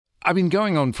I've been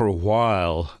going on for a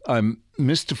while. I'm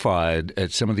mystified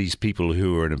at some of these people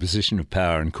who are in a position of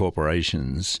power in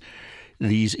corporations,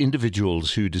 these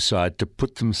individuals who decide to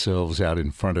put themselves out in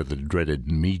front of the dreaded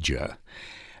media.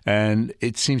 And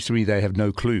it seems to me they have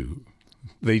no clue.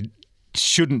 They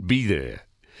shouldn't be there.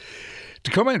 To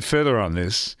comment further on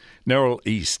this, Neril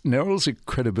East. Neril's a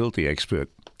credibility expert.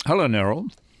 Hello,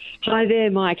 Neril. Hi there,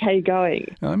 Mike. How you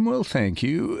going? I'm well, thank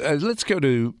you. Let's go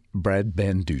to Brad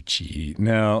Banducci.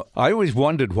 Now, I always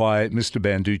wondered why Mr.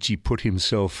 Banducci put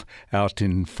himself out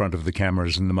in front of the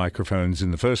cameras and the microphones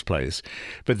in the first place.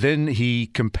 But then he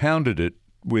compounded it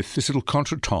with this little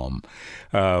contretemps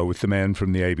with the man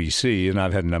from the ABC. And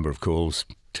I've had a number of calls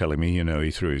telling me,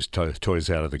 he threw his toys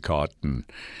out of the cot and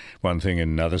one thing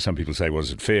and another. Some people say,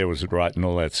 was it fair? Was it right? And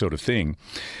all that sort of thing.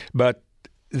 But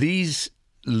these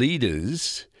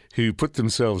leaders who put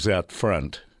themselves out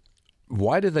front,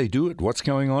 why do they do it? What's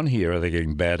going on here? Are they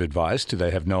getting bad advice? Do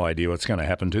they have no idea what's going to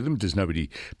happen to them? Does nobody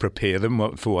prepare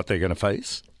them for what they're going to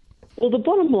face? Well, the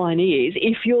bottom line is,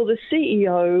 if you're the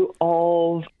CEO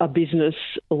of a business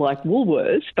like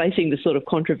Woolworths, facing the sort of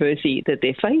controversy that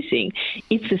they're facing,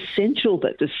 it's essential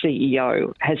that the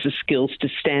CEO has the skills to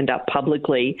stand up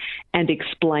publicly and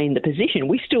explain the position.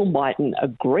 We still mightn't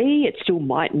agree. It still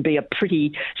mightn't be a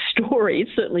pretty story. It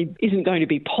certainly isn't going to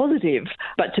be positive.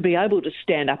 But to be able to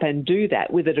stand up and do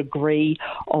that with a degree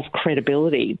of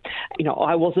credibility.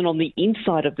 I wasn't on the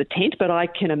inside of the tent, but I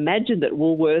can imagine that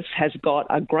Woolworths has got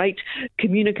a great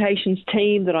communications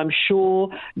team that I'm sure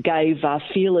gave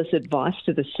fearless advice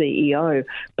to the CEO.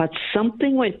 But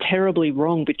something went terribly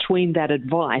wrong between that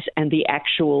advice and the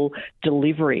actual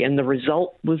delivery, and the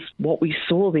result was what we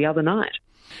saw the other night.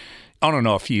 On and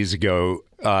off years ago,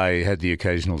 I had the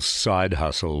occasional side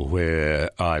hustle where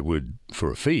I would,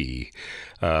 for a fee,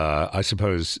 I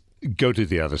suppose, go to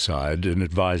the other side and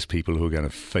advise people who are going to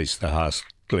face the harsh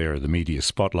glare of the media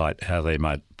spotlight how they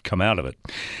might come out of it.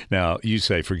 Now, you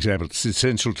say, for example, it's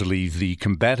essential to leave the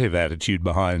combative attitude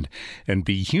behind and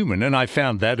be human. And I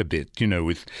found that a bit,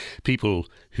 with people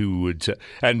who would,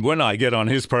 and when I get on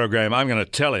his program, I'm going to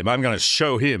tell him, I'm going to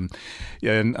show him.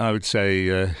 And I would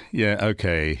say, yeah,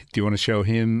 okay, do you want to show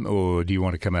him or do you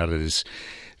want to come out of this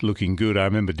looking good? I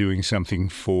remember doing something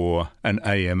for an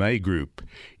AMA group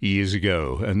years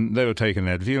ago, and they were taking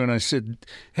that view, and I said,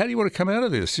 how do you want to come out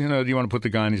of this? Do you want to put the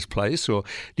guy in his place, or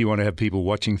do you want to have people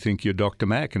watching think you're Dr.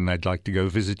 Mac and they'd like to go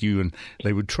visit you and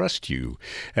they would trust you?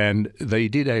 And they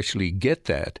did actually get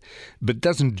that. But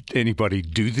doesn't anybody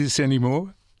do this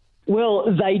anymore? Well,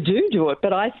 they do it,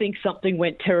 but I think something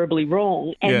went terribly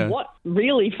wrong. And what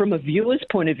really, from a viewer's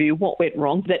point of view, what went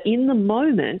wrong, that in the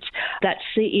moment, that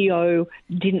CEO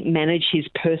didn't manage his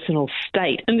personal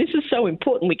state. And this is so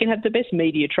important. We can have the best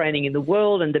media training in the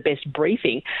world and the best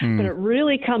briefing, but it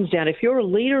really comes down, if you're a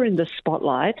leader in the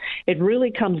spotlight, it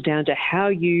really comes down to how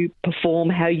you perform,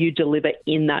 how you deliver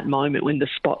in that moment when the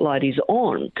spotlight is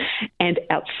on. And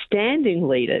outstanding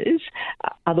leaders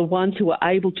are the ones who are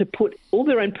able to put all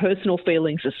their own personal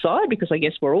feelings aside, because I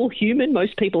guess we're all human.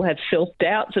 Most people have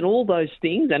self-doubts and all those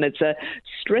things, and it's a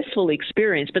stressful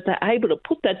experience, but they're able to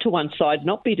put that to one side,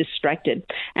 not be distracted,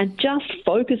 and just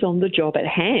focus on the job at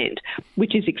hand,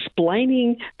 which is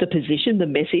explaining the position, the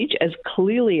message, as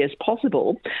clearly as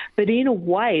possible, but in a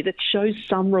way that shows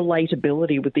some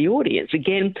relatability with the audience.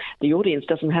 Again, the audience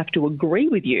doesn't have to agree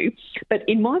with you, but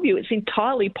in my view, it's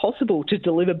entirely possible to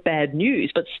deliver bad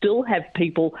news, but still have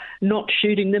people not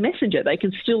shooting the messenger. They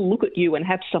can still look at you and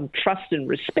have some trust and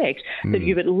respect that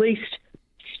you've at least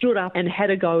stood up and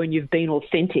had a go and you've been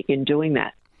authentic in doing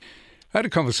that. I had a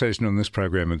conversation on this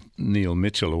program with Neil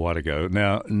Mitchell a while ago.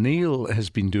 Now, Neil has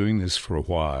been doing this for a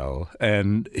while,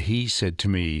 and he said to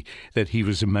me that he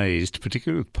was amazed,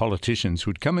 particularly with politicians who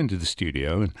would come into the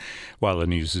studio, and while the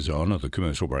news is on or the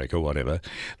commercial break or whatever,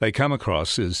 they come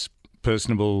across as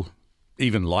personable,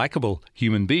 even likable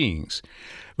human beings.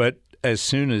 But as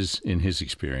soon as, in his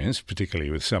experience,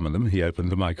 particularly with some of them, he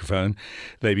opened the microphone,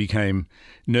 they became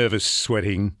nervous,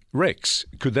 sweating wrecks.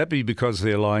 Could that be because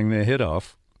they're lying their head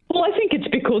off? Well, I think it's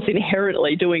because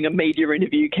inherently doing a media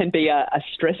interview can be a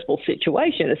stressful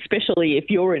situation, especially if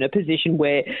you're in a position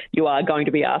where you are going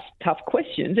to be asked tough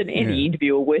questions, and any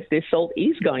interviewer worth their salt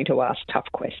is going to ask tough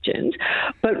questions.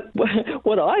 But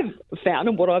what I've found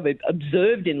and what I've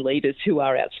observed in leaders who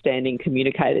are outstanding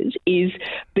communicators is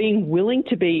being willing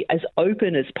to be as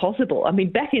open as possible. I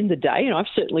mean, back in the day, and I've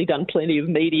certainly done plenty of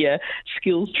media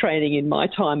skills training in my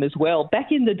time as well,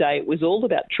 back in the day it was all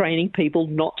about training people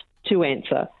not to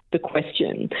answer the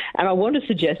question. And I want to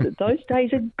suggest that those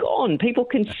days are gone. People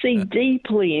can see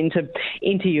deeply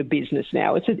into your business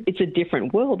now. It's a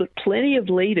different world, but plenty of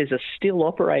leaders are still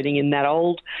operating in that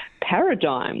old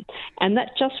paradigm, and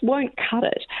that just won't cut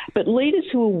it. But leaders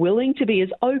who are willing to be as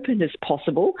open as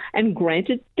possible, and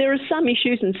granted, there are some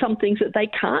issues and some things that they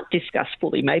can't discuss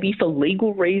fully, maybe for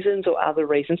legal reasons or other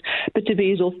reasons, but to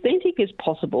be as authentic as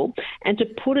possible and to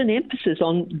put an emphasis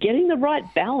on getting the right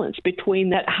balance between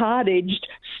that hard-edged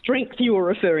strength you were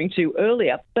referring to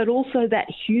earlier, but also that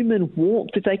human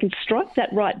warmth. If they can strike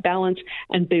that right balance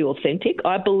and be authentic,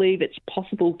 I believe it's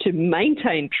possible to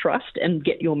maintain trust and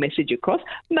get your message across.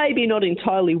 Maybe not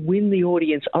entirely win the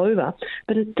audience over,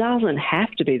 but it doesn't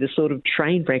have to be the sort of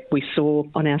train wreck we saw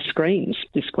on our screens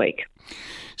this week.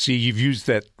 See, you've used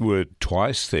that word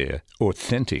twice there,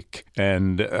 authentic,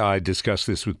 and I discuss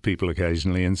this with people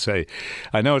occasionally and say,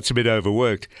 I know it's a bit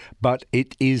overworked, but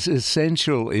it is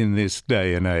essential in this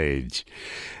day and age.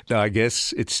 I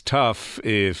guess it's tough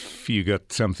if you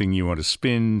got something you want to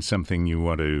spin, something you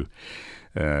want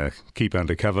to keep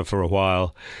undercover for a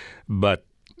while, but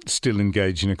still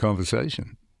engage in a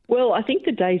conversation. Well, I think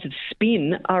the days of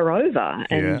spin are over.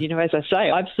 And, as I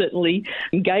say, I've certainly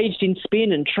engaged in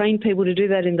spin and trained people to do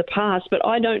that in the past, but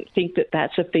I don't think that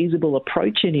that's a feasible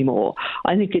approach anymore.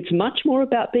 I think it's much more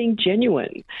about being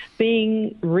genuine,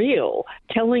 being real,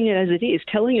 telling it as it is,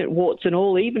 telling it warts and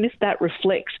all, even if that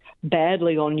reflects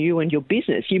badly on you and your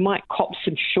business. You might cop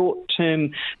some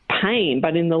short-term pain,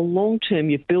 but in the long term,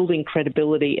 you're building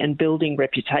credibility and building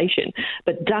reputation.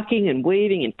 But ducking and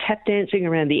weaving and tap dancing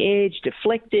around the edge,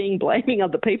 deflecting, blaming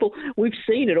other people, we've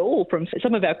seen it all from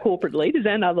some of our corporate leaders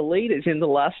and other leaders in the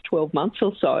last 12 months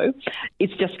or so.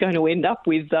 It's just going to end up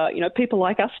with, people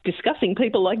like us discussing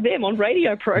people like them on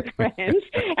radio programs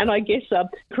and I guess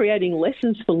creating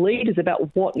lessons for leaders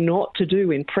about what not to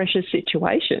do in pressure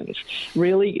situations,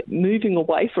 really moving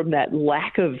away from that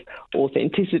lack of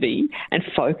authenticity and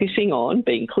focusing on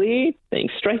being clear, being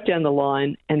straight down the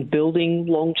line and building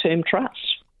long-term trust.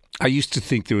 I used to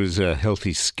think there was a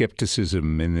healthy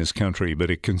skepticism in this country,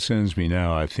 but it concerns me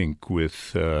now, I think,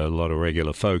 with a lot of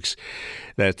regular folks,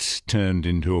 that's turned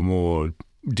into a more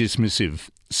dismissive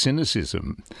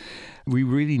cynicism. We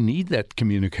really need that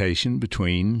communication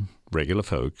between regular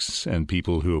folks and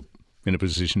people who are in a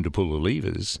position to pull the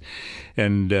levers.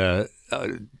 And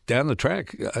down the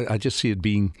track, I just see it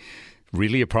being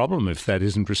really a problem if that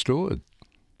isn't restored.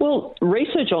 Well,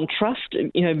 research on trust,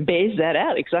 bears that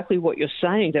out, exactly what you're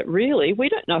saying, that really we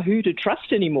don't know who to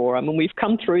trust anymore. I mean, we've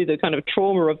come through the kind of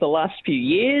trauma of the last few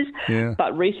years,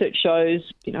 but research shows,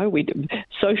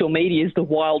 social media is the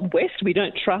Wild West. We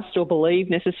don't trust or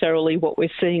believe necessarily what we're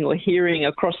seeing or hearing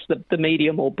across the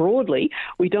media more broadly.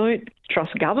 We don't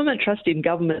trust government. Trust in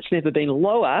government's never been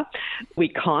lower. We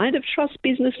kind of trust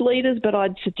business leaders, but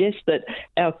I'd suggest that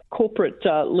our corporate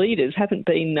leaders haven't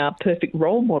been perfect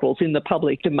role models in the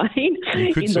public domain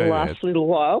in the last little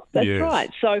while. That's right.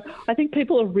 So I think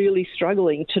people are really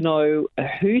struggling to know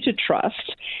who to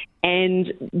trust,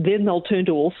 and then they'll turn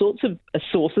to all sorts of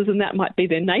sources, and that might be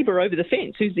their neighbour over the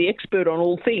fence who's the expert on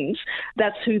all things.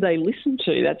 That's who they listen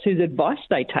to. That's whose advice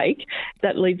they take.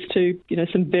 That leads to,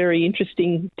 some very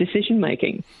interesting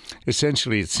decision-making.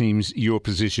 Essentially, it seems your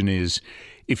position is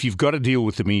if you've got to deal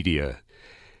with the media,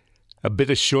 a bit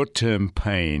of short-term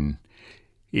pain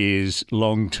is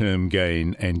long-term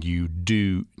gain, and you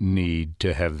do need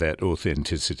to have that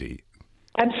authenticity.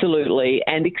 Absolutely,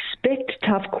 and expect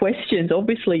tough questions.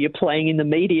 Obviously, you're playing in the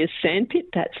media's sandpit.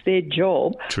 That's their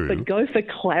job. True. But go for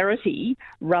clarity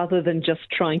rather than just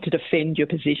trying to defend your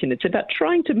position. It's about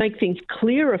trying to make things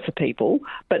clearer for people,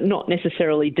 but not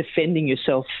necessarily defending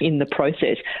yourself in the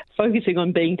process. Focusing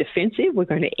on being defensive, we're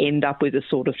going to end up with the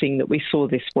sort of thing that we saw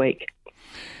this week.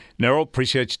 Nerol,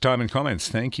 appreciate your time and comments.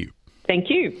 Thank you. Thank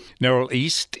you. Nerol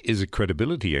East is a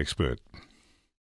credibility expert.